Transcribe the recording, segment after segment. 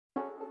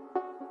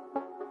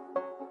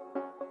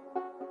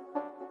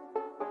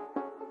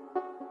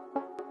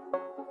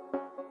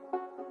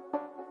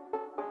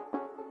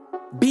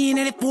Being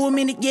at it for a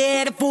minute, yeah,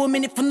 had it for a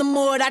minute from the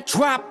mud I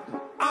dropped.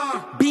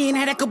 Being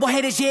had a couple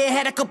haters, yeah,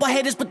 had a couple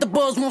haters, but the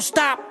buzz won't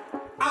stop.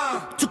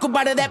 Took a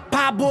bite of that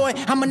pie, boy.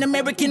 I'm an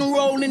American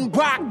rollin'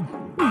 rock.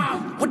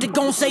 What they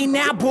gon' say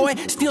now, boy?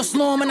 Still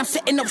slum and I'm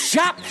setting up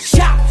shop.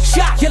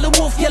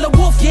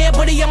 Yelawolf, yeah,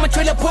 buddy, I'm a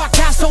trailer park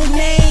house, whole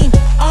name.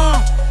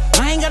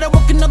 I ain't gotta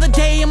work another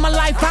day in my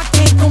life, I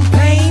can't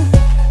complain.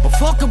 But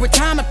fuck a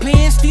retirement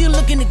plan, still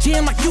looking the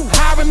gym like you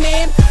hiring,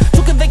 man.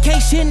 Took a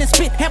vacation and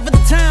spent half of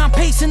the time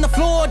pacing the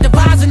floor,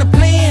 devising a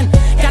plan.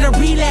 Gotta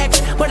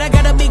relax, but I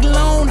got a big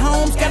loan,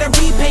 Holmes. Gotta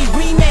repay,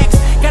 remax.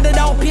 Got it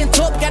all pent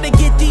up, gotta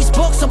get these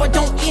books so I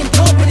don't end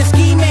up in a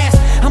ski mask.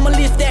 I'ma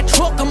lift that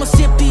truck, I'ma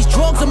sip these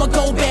drugs, I'ma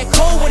go back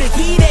home where the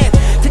heat at.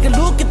 Take a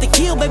look at the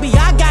kill, baby,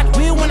 I got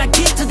real. When I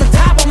get to the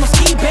top, I'ma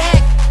ski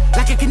back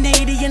like a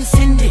Canadian,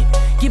 send it.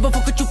 Give a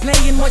fuck what you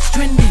playing, what's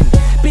trending.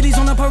 Billy's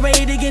on a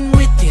parade again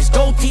with this.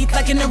 Gold teeth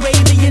like an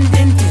Arabian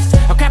dentist.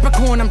 A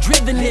Capricorn, I'm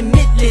driven,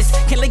 limitless.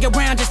 Can't lay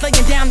around just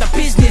laying down the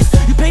business.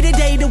 You pay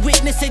today to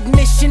witness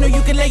admission, or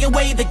you can lay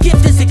away, the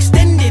gift is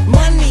extended.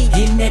 Money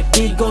in that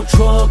big old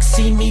truck,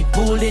 see me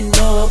pulling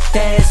up,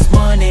 that's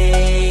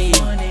money.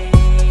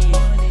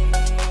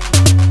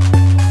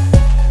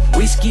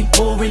 Whiskey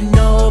pouring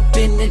up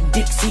in the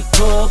Dixie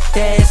cup,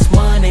 that's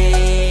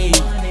money.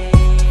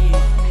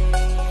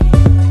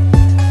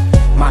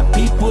 My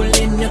people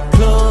in the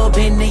club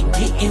and they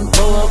getting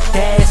booked,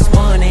 that's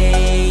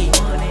money.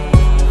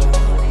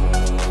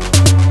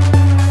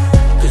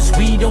 Cause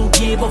we don't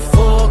give a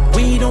fuck,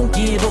 we don't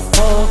give a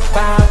fuck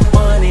about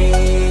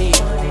money.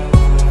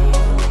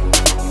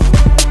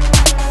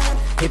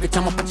 Every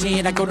time I punch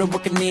in, I go to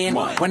work and in.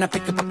 When I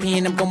pick up a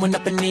pen, I'm going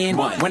up and in.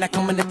 When I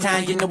come into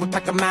town, you know we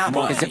pack 'em out.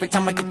 Cause every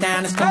time I get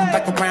down, it's coming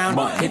back around.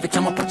 Every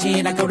time I punch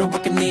in, I go to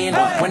work and in.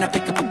 When I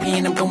pick up a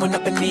pen, I'm going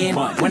up and in.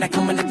 When I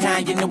come into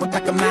town, you know we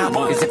pack 'em out.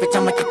 Cause every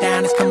time I get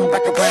down, it's coming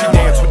back around. She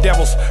dance with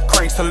devils,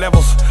 cranes to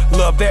levels.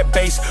 Love that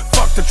bass,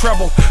 fuck the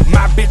treble.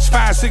 My bitch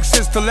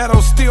 5'6"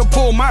 stilettos, still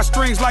pull my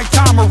strings like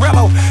Tom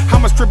Morello.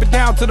 I'ma strip it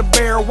down to the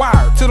bare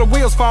wire, till the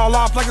wheels fall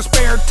off like a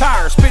spare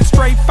tire. Spit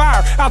straight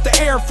fire out the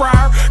air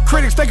fryer.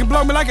 Critics, they can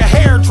blow me like a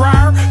hair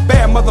dryer.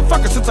 Bad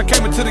motherfucker since I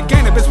came into the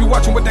game. They best be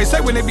watching what they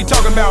say when they be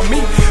talking about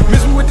me.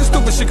 Miss me with the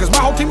stupid shit, cause my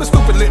whole team is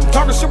stupid lit.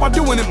 Talking shit while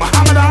doing it,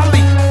 Muhammad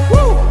Ali.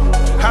 Woo!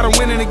 How to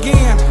winning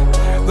again.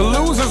 The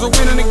losers are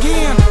winning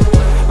again.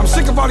 I'm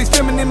sick of all these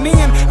feminine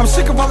men. I'm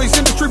sick of all these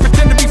industry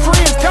pretend to be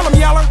friends. Tell them,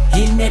 Yeller.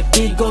 In that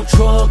big old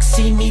truck,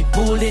 see me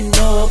pulling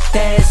up,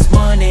 that's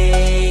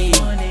money.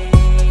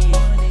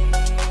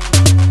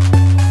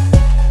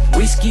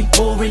 Whiskey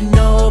pouring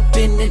up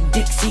in the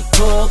Dixie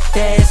cup,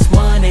 that's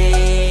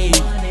money.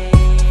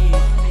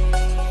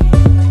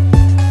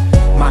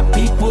 My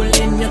people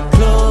in the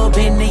club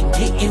and they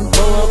getting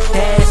booked,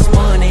 that's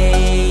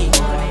money.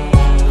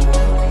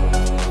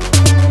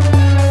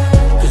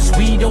 Cause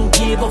we don't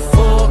give a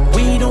fuck,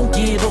 we don't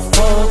give a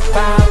fuck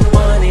about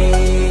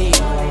money.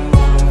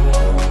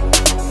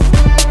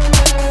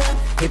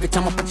 Every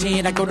time I punch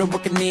in, I go to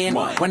work and in.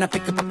 When I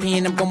pick up a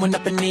pen, I'm going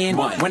up and in.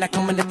 When I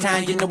come into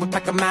town, you know we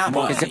pack 'em out.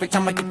 Cause every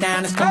time I get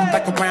down, it's coming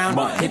back around.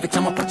 Every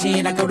time I punch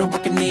in, I go to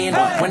work and in.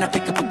 When I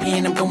pick up a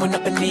pen, I'm going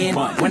up and in.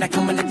 When I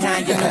come into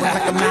town, you know we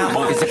pack 'em out.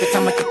 Cause every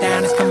time I get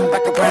down, it's coming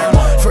back around.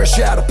 Fresh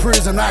out of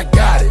prison, I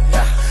got it.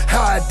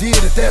 How I did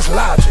it, that's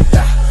logic.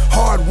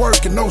 Hard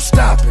work and no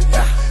stopping.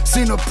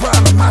 Seen a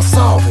problem, I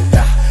solve it.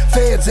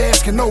 Feds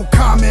asking, no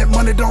comment.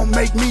 Money don't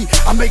make me,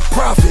 I make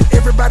profit.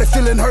 Everybody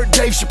feeling hurt,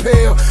 Dave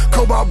Chappelle.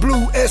 Cobalt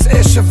Blue,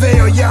 SS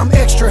Chevelle. Yeah, I'm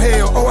extra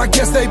hell. Oh, I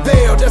guess they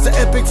bailed. That's an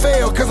epic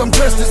fail, cause I'm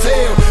dressed as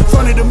hell.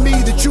 Funny to me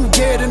that you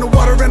dead in the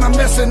water and I'm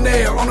messing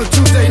there. On a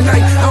Tuesday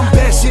night, I'm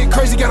batshit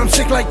crazy, got them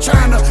sick like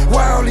China.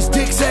 Why all these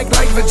dicks act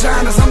like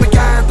vaginas? I'm the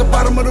guy at the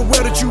bottom of the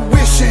well that you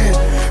wishing.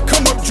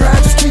 Come up dry,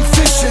 just keep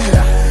fishing.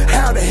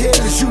 How the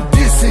hell is you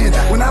dissing?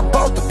 When I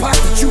bought the pot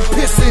that you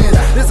pissing.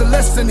 There's a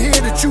lesson here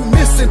that you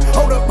missing.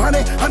 Hold up,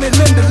 honey,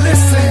 Linda,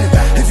 listen.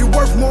 If you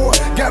worth more,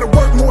 gotta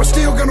work more.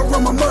 Still gonna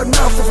run my mud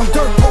mouth if I'm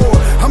dirt poor.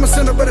 I'm a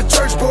sinner but a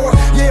church boy.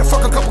 Yeah,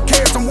 fuck a couple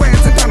carats, I'm wearing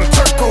 10 down a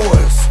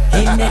turquoise.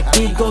 In that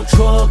big old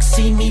truck,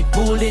 see me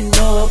pulling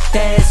up,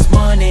 that's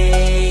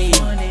money.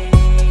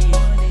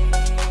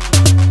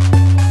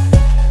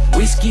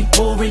 Whiskey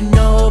pouring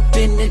up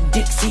in the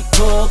Dixie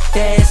cup,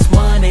 that's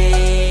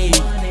money.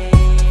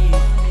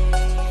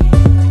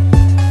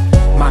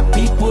 My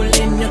people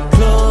in the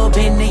club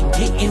and they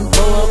getting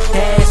booked,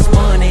 that's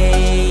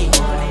money.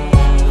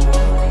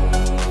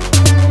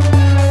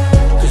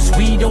 Cause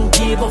we don't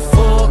give a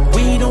fuck,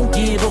 we don't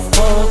give a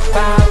fuck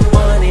about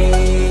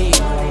money.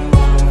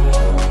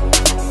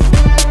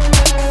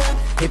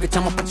 Every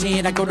time I punch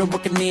in, I go to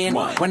work and in.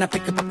 When I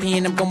pick up a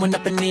pen, I'm going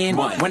up and in.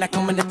 When I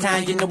come into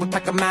town, you know we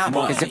pack 'em out.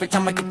 Cause every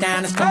time I get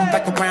down, it's coming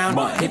back around.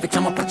 Every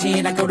time I punch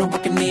in, I go to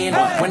work and in.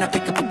 When I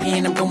pick up a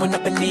pen, I'm going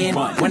up and in.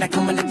 When I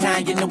come into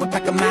town, you know we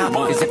pack 'em out.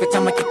 Cause every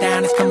time I get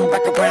down, it's coming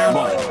back around.